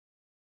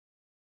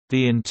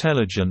The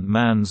Intelligent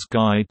Man's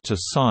Guide to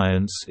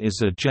Science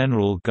is a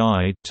general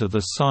guide to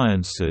the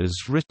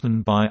sciences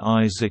written by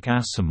Isaac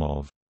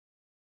Asimov.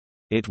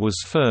 It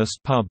was first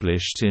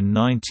published in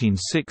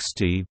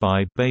 1960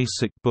 by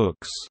Basic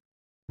Books.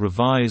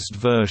 Revised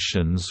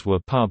versions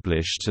were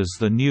published as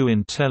The New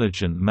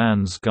Intelligent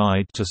Man's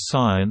Guide to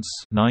Science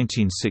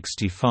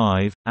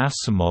 1965,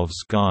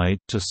 Asimov's Guide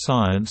to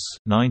Science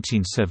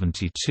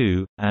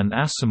 1972, and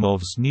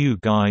Asimov's New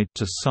Guide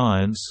to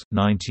Science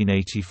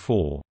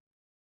 1984.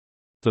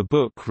 The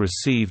book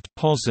received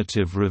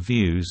positive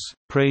reviews,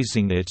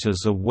 praising it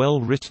as a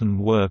well-written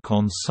work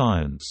on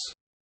science.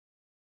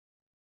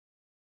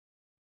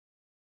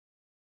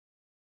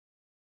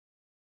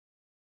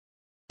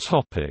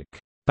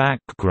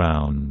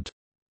 Background.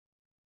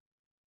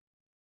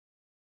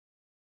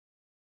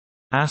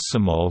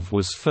 Asimov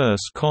was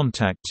first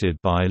contacted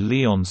by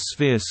Leon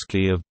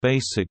Svirsky of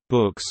Basic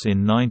Books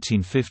in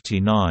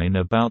 1959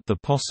 about the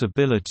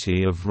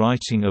possibility of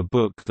writing a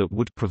book that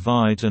would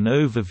provide an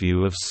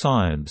overview of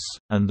science,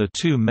 and the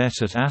two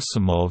met at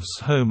Asimov's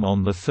home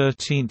on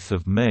 13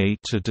 May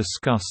to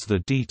discuss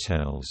the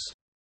details.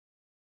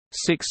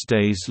 6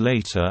 days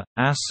later,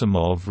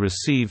 Asimov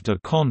received a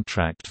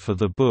contract for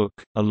the book,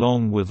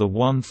 along with a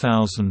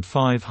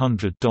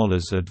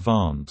 $1,500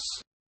 advance.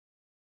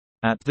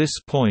 At this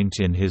point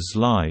in his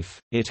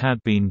life, it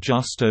had been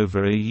just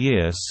over a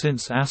year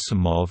since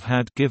Asimov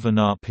had given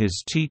up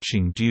his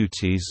teaching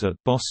duties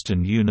at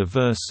Boston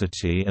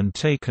University and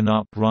taken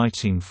up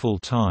writing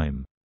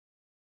full-time.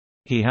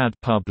 He had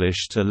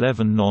published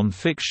 11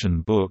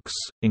 non-fiction books,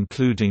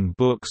 including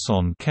books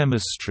on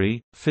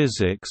chemistry,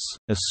 physics,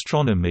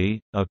 astronomy,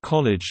 a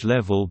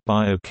college-level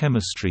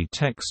biochemistry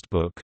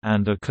textbook,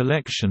 and a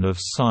collection of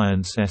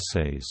science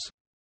essays.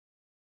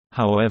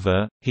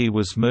 However, he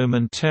was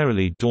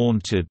momentarily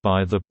daunted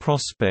by the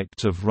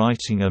prospect of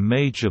writing a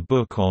major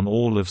book on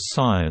all of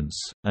science,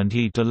 and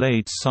he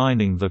delayed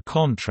signing the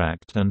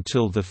contract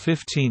until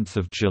 15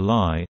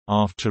 July,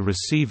 after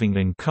receiving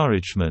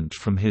encouragement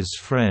from his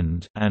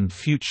friend and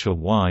future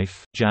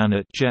wife,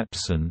 Janet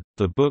Jepson.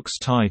 The book's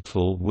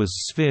title was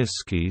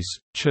Svirsky's,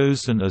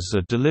 chosen as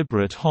a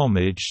deliberate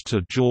homage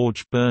to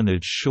George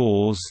Bernard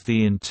Shaw's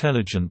The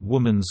Intelligent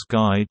Woman's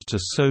Guide to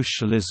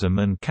Socialism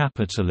and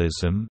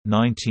Capitalism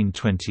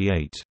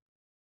 1928.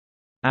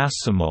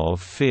 Asimov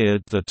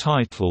feared the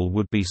title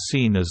would be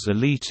seen as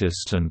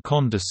elitist and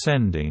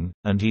condescending,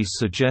 and he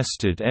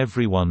suggested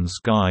Everyone's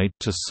Guide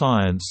to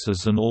Science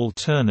as an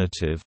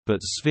alternative,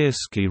 but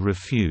Svirsky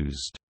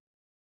refused.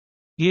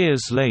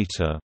 Years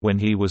later, when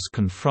he was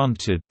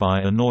confronted by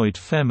annoyed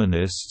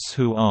feminists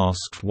who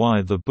asked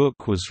why the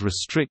book was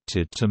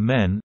restricted to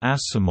men,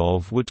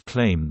 Asimov would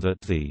claim that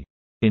the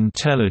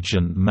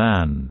 "intelligent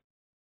man"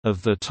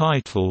 of the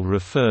title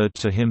referred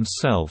to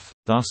himself,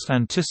 thus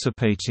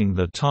anticipating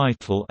the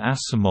title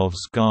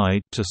Asimov's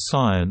Guide to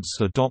Science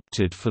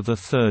adopted for the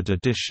third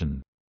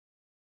edition.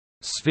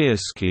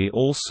 Svirsky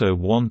also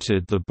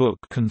wanted the book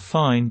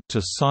confined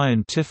to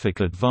scientific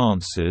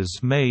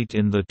advances made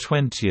in the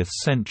 20th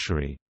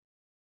century.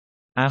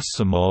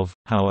 Asimov,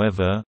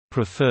 however,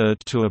 preferred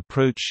to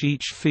approach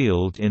each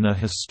field in a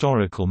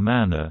historical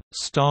manner,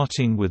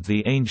 starting with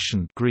the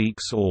ancient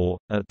Greeks or,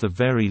 at the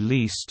very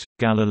least,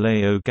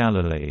 Galileo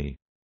Galilei.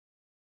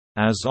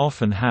 As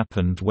often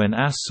happened when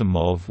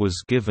Asimov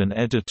was given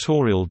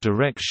editorial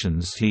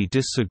directions he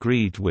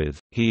disagreed with,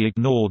 he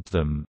ignored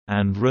them,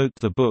 and wrote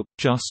the book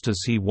just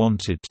as he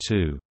wanted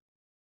to.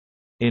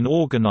 In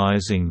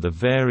organizing the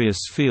various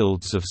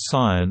fields of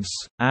science,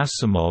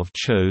 Asimov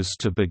chose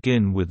to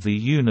begin with the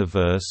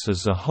universe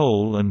as a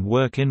whole and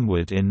work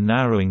inward in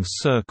narrowing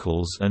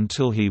circles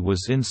until he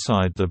was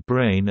inside the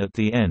brain at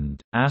the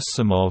end.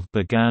 Asimov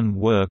began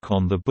work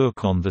on the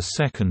book on 2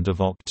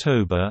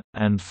 October,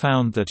 and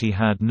found that he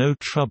had no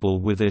trouble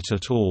with it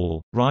at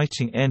all,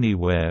 writing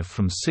anywhere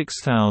from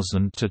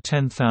 6,000 to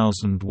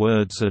 10,000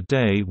 words a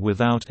day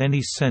without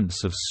any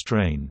sense of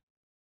strain.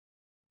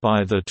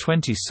 By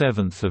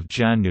 27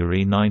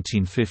 January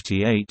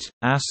 1958,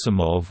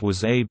 Asimov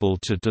was able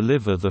to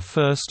deliver the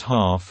first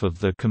half of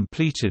the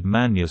completed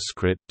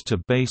manuscript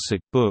to Basic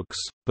Books,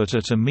 but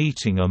at a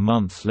meeting a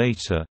month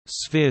later,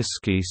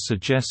 Svirsky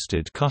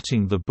suggested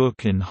cutting the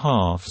book in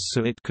half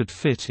so it could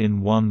fit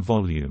in one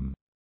volume.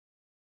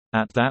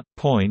 At that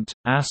point,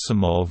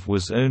 Asimov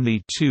was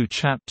only 2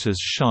 chapters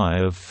shy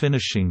of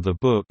finishing the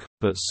book,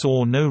 but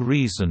saw no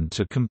reason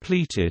to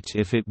complete it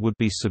if it would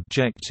be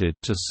subjected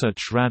to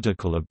such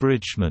radical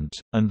abridgment,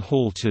 and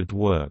halted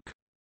work.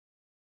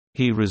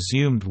 He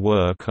resumed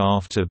work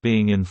after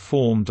being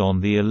informed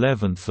on the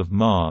 11th of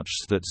March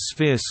that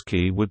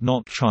Svirsky would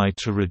not try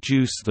to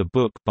reduce the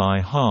book by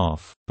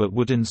half, but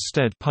would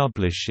instead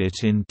publish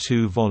it in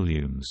 2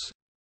 volumes.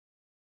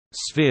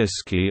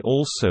 Svirsky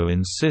also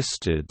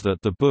insisted that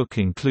the book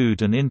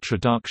include an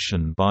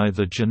introduction by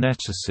the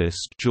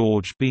geneticist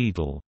George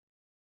Beadle.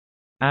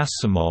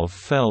 Asimov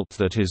felt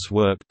that his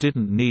work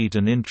didn't need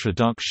an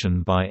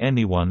introduction by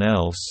anyone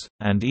else,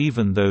 and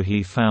even though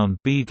he found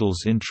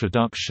Beadle's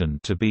introduction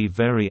to be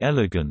very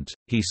elegant,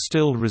 he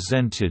still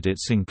resented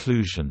its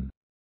inclusion.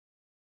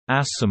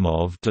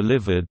 Asimov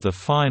delivered the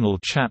final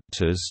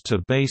chapters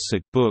to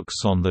Basic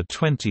Books on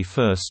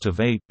 21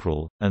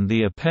 April, and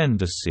the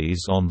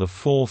appendices on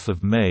 4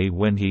 May.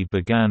 When he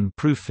began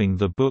proofing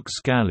the book's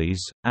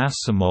galleys,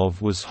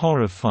 Asimov was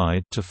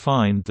horrified to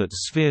find that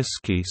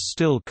Swirsky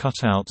still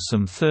cut out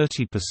some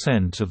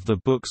 30% of the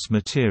book's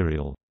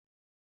material.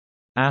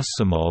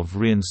 Asimov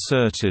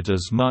reinserted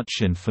as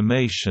much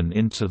information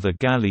into the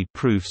galley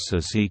proofs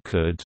as he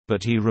could,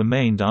 but he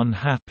remained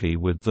unhappy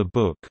with the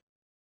book.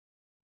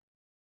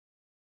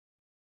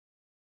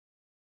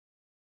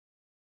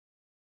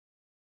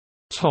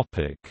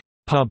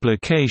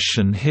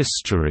 Publication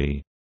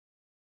history.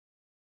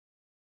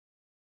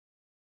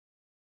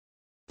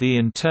 The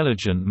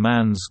Intelligent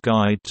Man's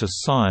Guide to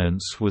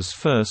Science was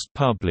first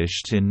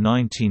published in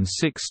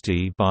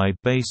 1960 by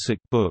Basic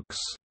Books.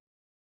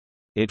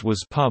 It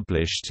was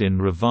published in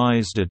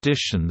revised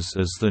editions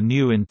as The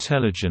New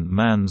Intelligent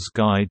Man's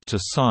Guide to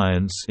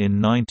Science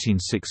in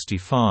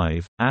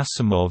 1965,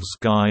 Asimov's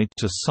Guide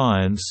to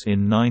Science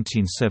in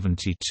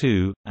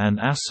 1972, and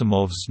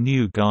Asimov's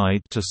New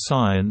Guide to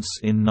Science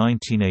in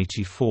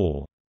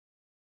 1984.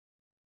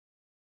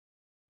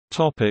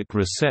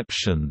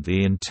 Reception.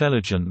 The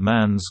Intelligent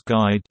Man's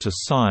Guide to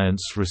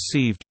Science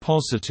received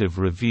positive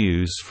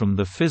reviews from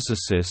the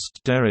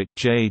physicist Derek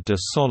J. de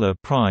Solla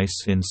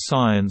Price in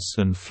Science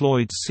and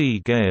Floyd C.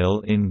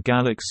 Gale in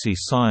Galaxy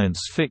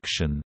Science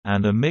Fiction,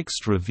 and a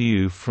mixed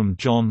review from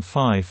John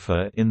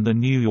Pfeiffer in The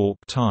New York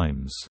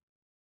Times.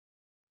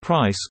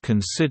 Price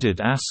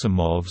considered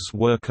Asimov's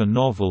work a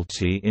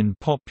novelty in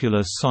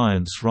popular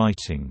science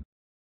writing.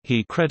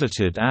 He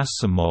credited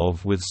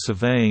Asimov with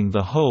surveying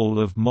the whole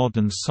of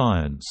modern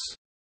science.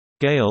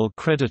 Gale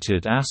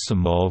credited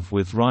Asimov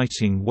with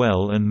writing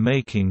well and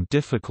making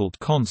difficult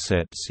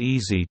concepts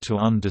easy to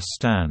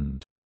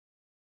understand.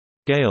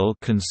 Gale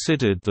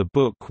considered the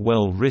book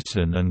well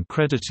written and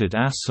credited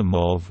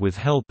Asimov with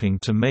helping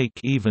to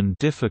make even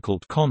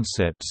difficult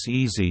concepts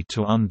easy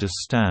to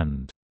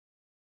understand.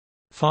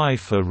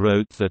 Pfeiffer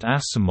wrote that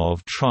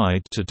Asimov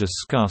tried to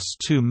discuss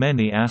too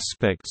many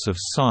aspects of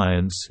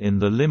science in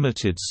the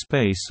limited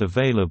space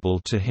available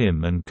to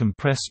him and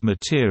compressed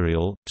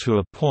material to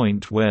a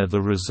point where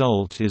the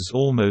result is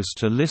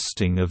almost a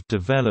listing of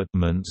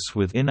developments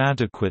with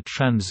inadequate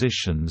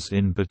transitions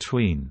in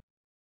between.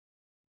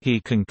 He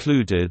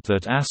concluded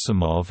that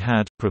Asimov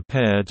had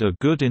prepared a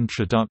good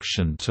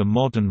introduction to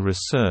modern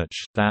research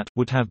that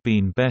would have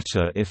been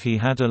better if he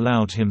had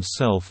allowed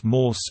himself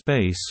more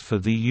space for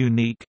the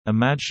unique,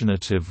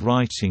 imaginative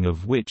writing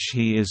of which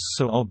he is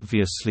so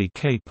obviously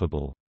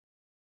capable.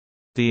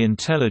 The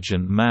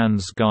Intelligent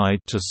Man's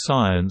Guide to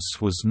Science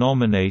was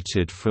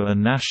nominated for a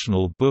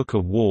National Book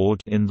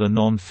Award in the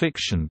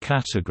nonfiction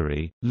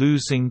category,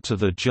 losing to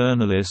the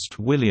journalist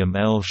William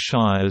L.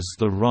 Shire's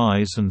The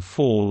Rise and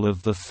Fall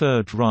of the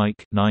Third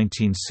Reich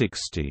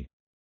 1960.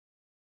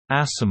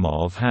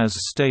 Asimov has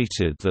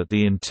stated that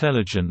The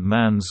Intelligent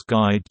Man's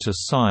Guide to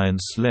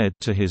Science led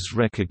to his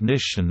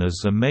recognition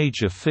as a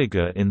major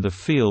figure in the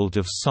field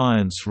of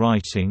science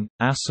writing.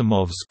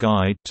 Asimov's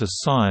Guide to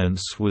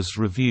Science was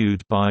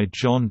reviewed by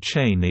John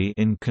Chaney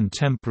in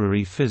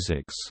Contemporary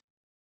Physics.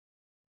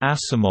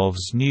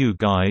 Asimov's New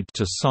Guide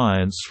to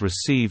Science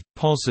received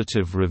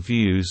positive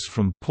reviews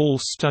from Paul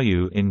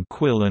Stuyu in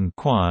Quill and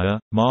Quire,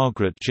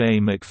 Margaret J.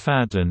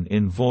 McFadden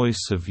in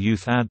Voice of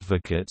Youth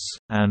Advocates,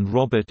 and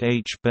Robert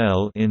H.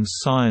 Bell in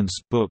Science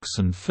Books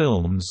and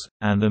Films,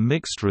 and a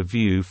mixed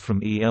review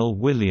from E. L.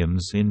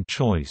 Williams in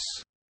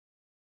Choice.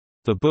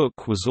 The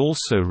book was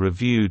also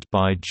reviewed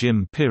by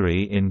Jim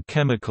Pirri in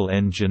Chemical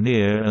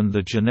Engineer and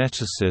the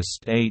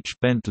geneticist H.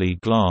 Bentley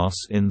Glass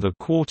in the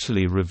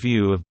Quarterly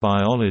Review of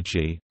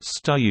Biology.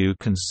 Stuyu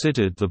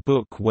considered the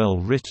book well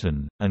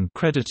written, and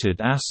credited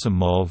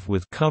Asimov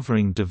with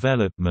covering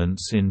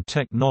developments in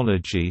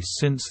technology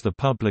since the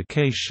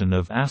publication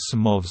of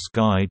Asimov's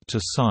Guide to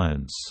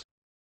Science.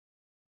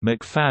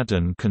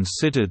 McFadden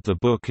considered the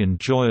book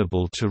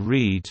enjoyable to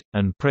read,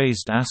 and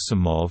praised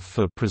Asimov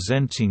for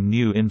presenting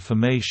new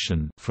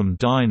information from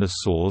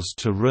dinosaurs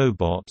to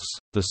robots,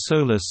 the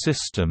Solar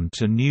System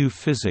to new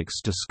physics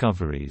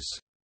discoveries.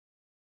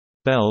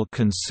 Bell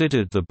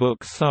considered the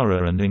book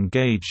thorough and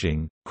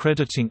engaging,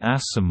 crediting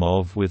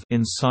Asimov with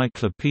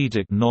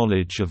encyclopedic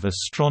knowledge of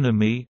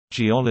astronomy,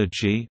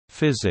 geology,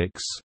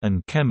 physics,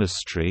 and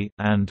chemistry,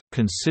 and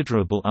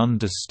considerable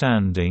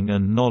understanding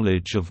and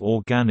knowledge of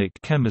organic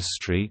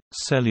chemistry,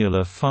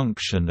 cellular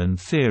function and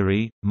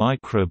theory,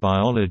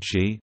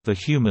 microbiology, the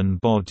human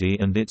body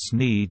and its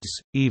needs,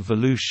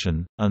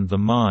 evolution, and the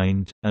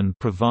mind, and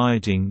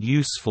providing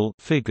useful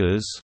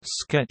figures,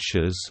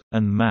 sketches,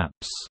 and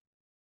maps.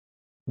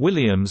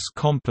 Williams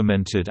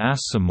complimented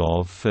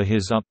Asimov for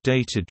his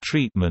updated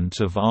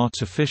treatment of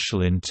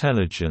artificial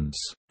intelligence,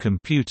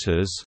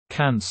 computers,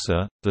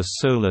 cancer, the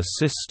Solar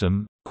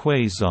System,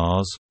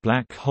 quasars,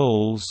 black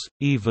holes,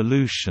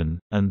 evolution,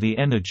 and the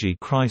energy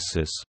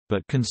crisis,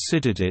 but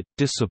considered it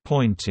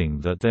disappointing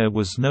that there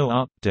was no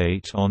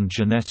update on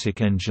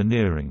genetic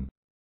engineering.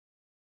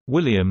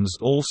 Williams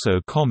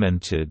also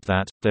commented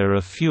that, "There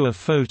are fewer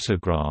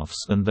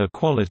photographs and their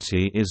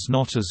quality is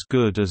not as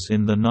good as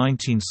in the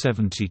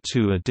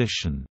 1972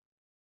 edition.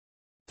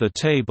 The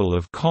table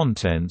of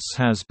contents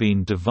has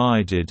been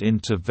divided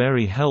into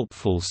very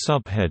helpful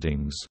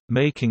subheadings,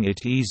 making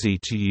it easy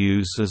to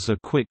use as a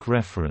quick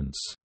reference.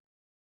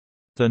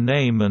 The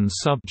name and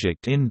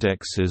subject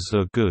indexes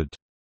are good."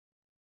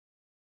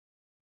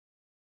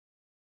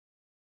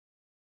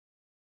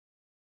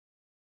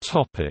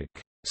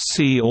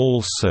 See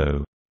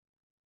also: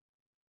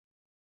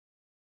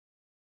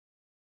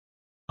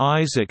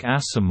 Isaac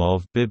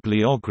Asimov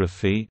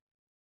bibliography,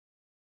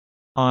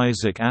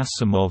 Isaac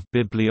Asimov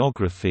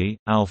bibliography,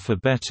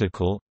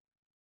 alphabetical,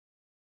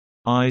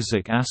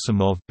 Isaac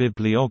Asimov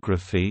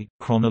bibliography,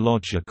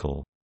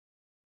 chronological.